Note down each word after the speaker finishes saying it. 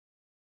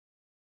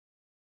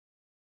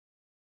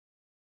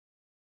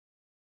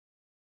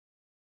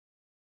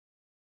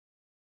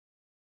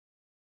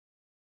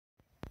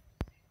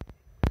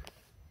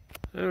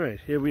All right,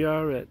 here we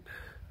are at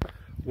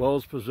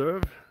Wells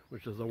Reserve,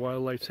 which is a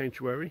wildlife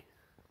sanctuary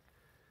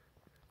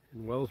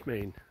in Wells,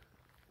 Maine.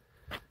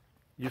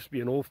 Used to be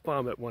an old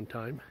farm at one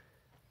time,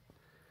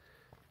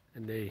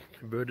 and they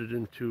converted it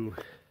into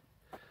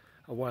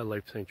a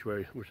wildlife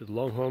sanctuary, which is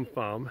Laudholm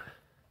Farm.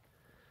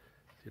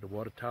 See the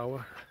water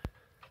tower.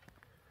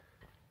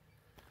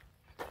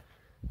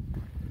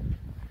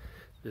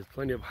 There's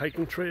plenty of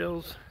hiking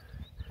trails.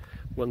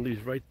 One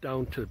leads right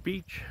down to the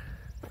beach,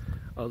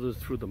 others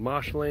through the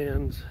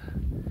marshlands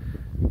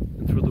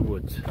and through the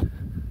woods.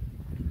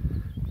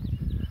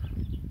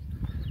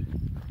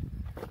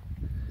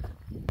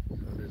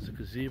 So there's a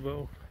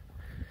gazebo,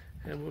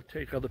 and we'll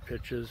take other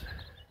pictures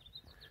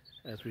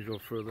as we go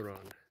further on.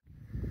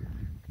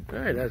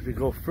 Alright, as we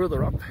go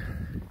further up,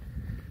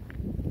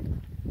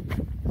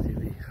 see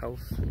the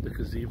house, the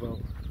gazebo.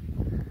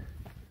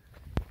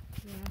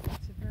 Yeah,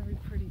 it's a very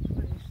pretty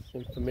place.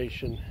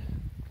 Information.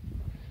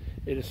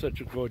 It is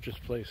such a gorgeous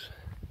place.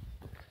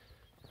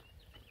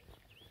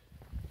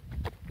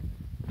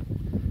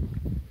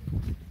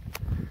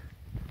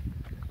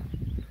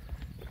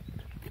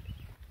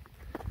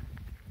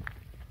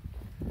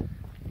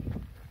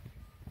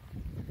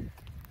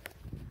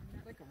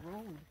 Like a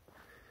road.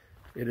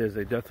 It is.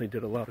 They definitely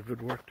did a lot of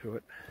good work to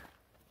it.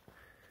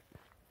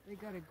 They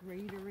got a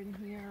grader in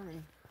here,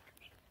 and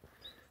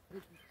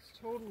it's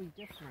totally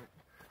different.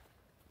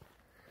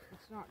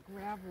 It's not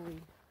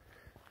gravelly.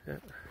 Yeah.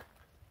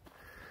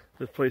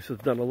 This place has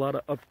done a lot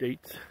of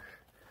updates.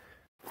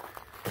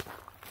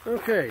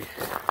 Okay,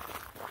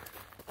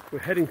 we're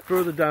heading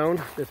further down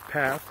this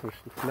path, which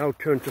now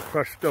turned to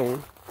crushed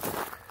stone.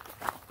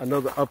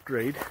 Another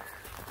upgrade.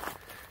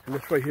 And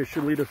this right here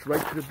should lead us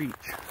right to the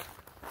beach.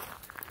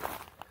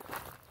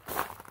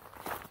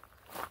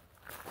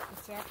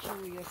 It's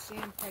actually a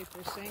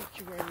sandpiper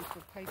sanctuary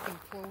for piping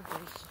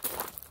plovers.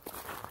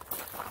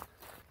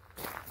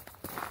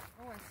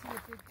 Oh, I see a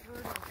big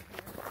bird over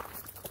here.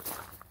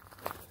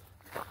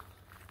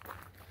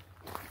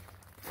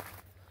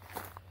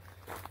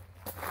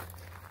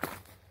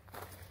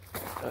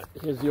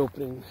 Here's the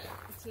opening.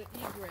 It's an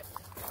egret.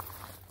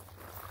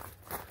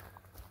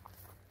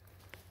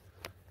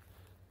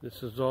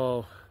 This is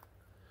all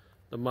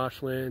the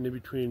marshland in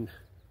between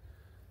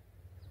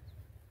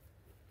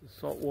the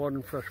salt water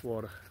and fresh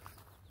water.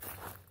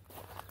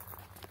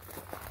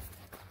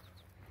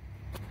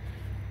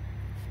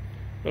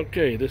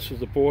 Okay, this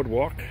is the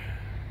boardwalk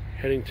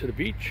heading to the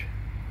beach.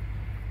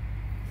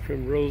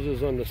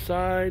 Primroses on the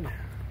side.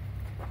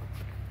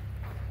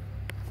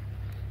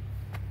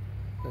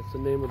 That's the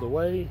name of the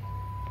way.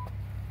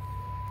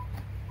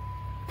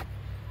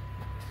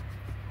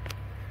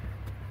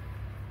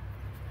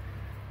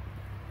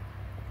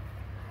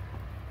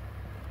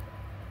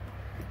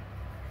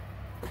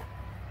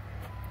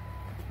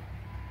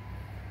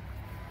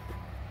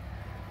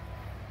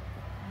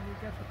 And we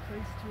got the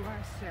place to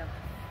ourselves.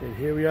 And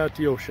here we are at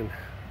the ocean.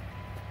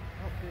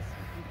 Oh, this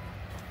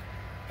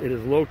is It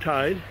is low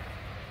tide.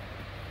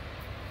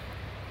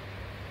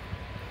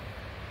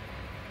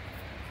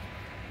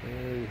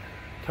 And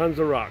tons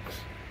of rocks,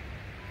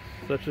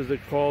 such as they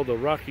call the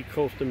rocky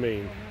coast of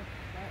Maine.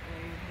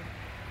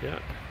 Yeah,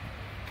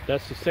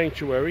 that's the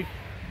sanctuary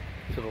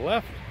to the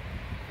left.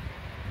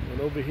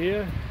 And over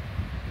here,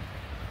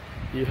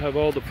 you have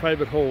all the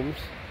private homes.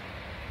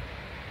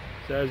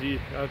 So as you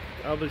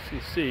obviously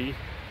see,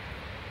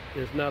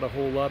 there's not a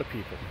whole lot of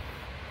people.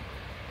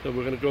 So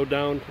we're going to go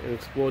down and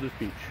explore this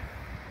beach.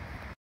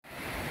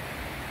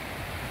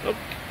 Oh,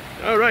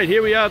 all right,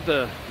 here we are at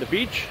the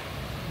beach.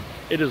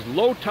 It is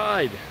low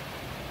tide.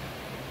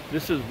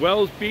 This is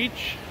Wells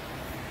Beach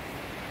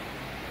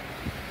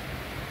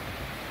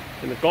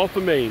in the Gulf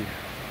of Maine.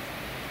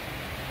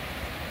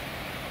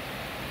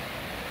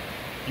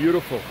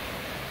 Beautiful.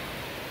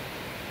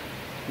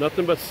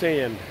 Nothing but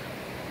sand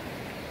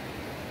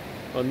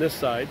on this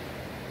side.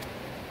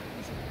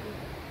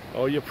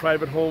 All your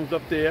private homes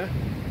up there.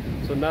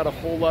 So not a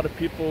whole lot of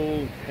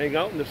people hang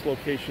out in this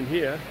location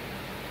here.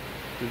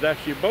 There's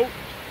actually a boat.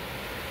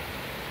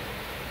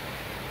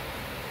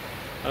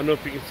 I don't know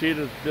if you can see it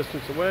a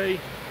distance away.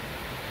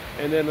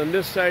 And then on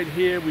this side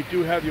here, we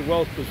do have your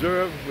Wells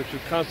Reserve, which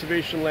is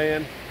conservation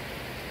land.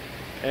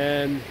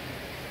 And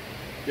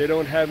they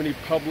don't have any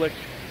public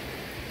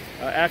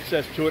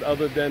access to it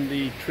other than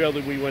the trail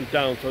that we went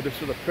down. So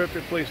this is a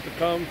perfect place to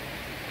come.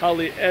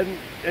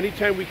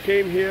 Anytime we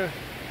came here,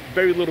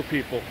 very little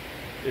people.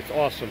 It's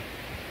awesome.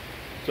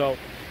 So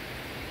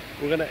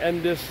we're going to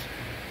end this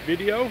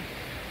video.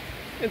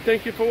 And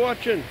thank you for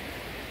watching.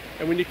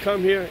 And when you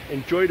come here,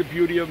 enjoy the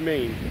beauty of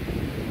Maine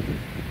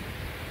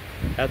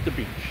at the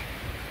beach.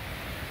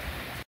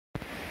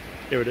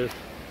 Here it is.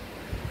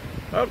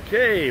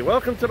 Okay,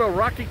 welcome to the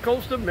rocky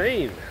coast of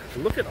Maine.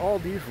 Look at all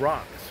these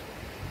rocks.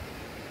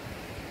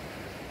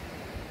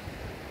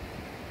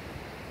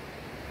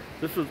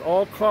 This was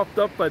all coughed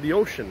up by the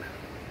ocean.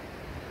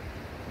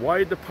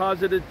 Why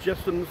deposited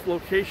just in this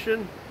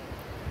location?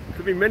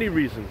 Could be many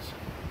reasons.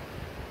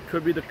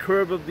 Could be the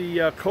curve of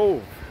the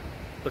cove,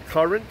 the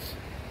currents,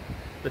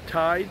 the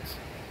tides.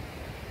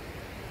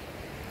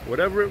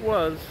 whatever it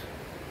was,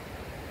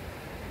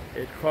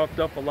 it coughed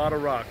up a lot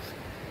of rocks.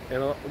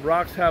 And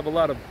rocks have a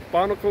lot of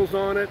barnacles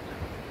on it,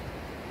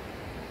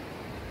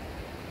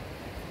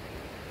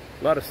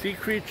 a lot of sea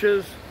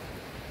creatures,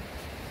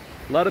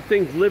 a lot of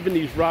things live in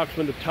these rocks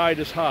when the tide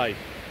is high.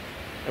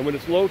 And when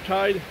it's low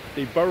tide,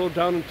 they burrow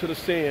down into the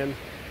sand,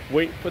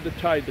 waiting for the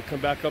tide to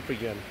come back up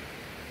again.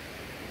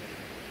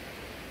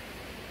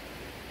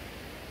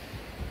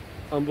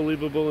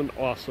 Unbelievable and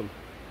awesome.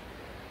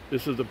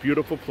 This is a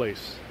beautiful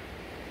place.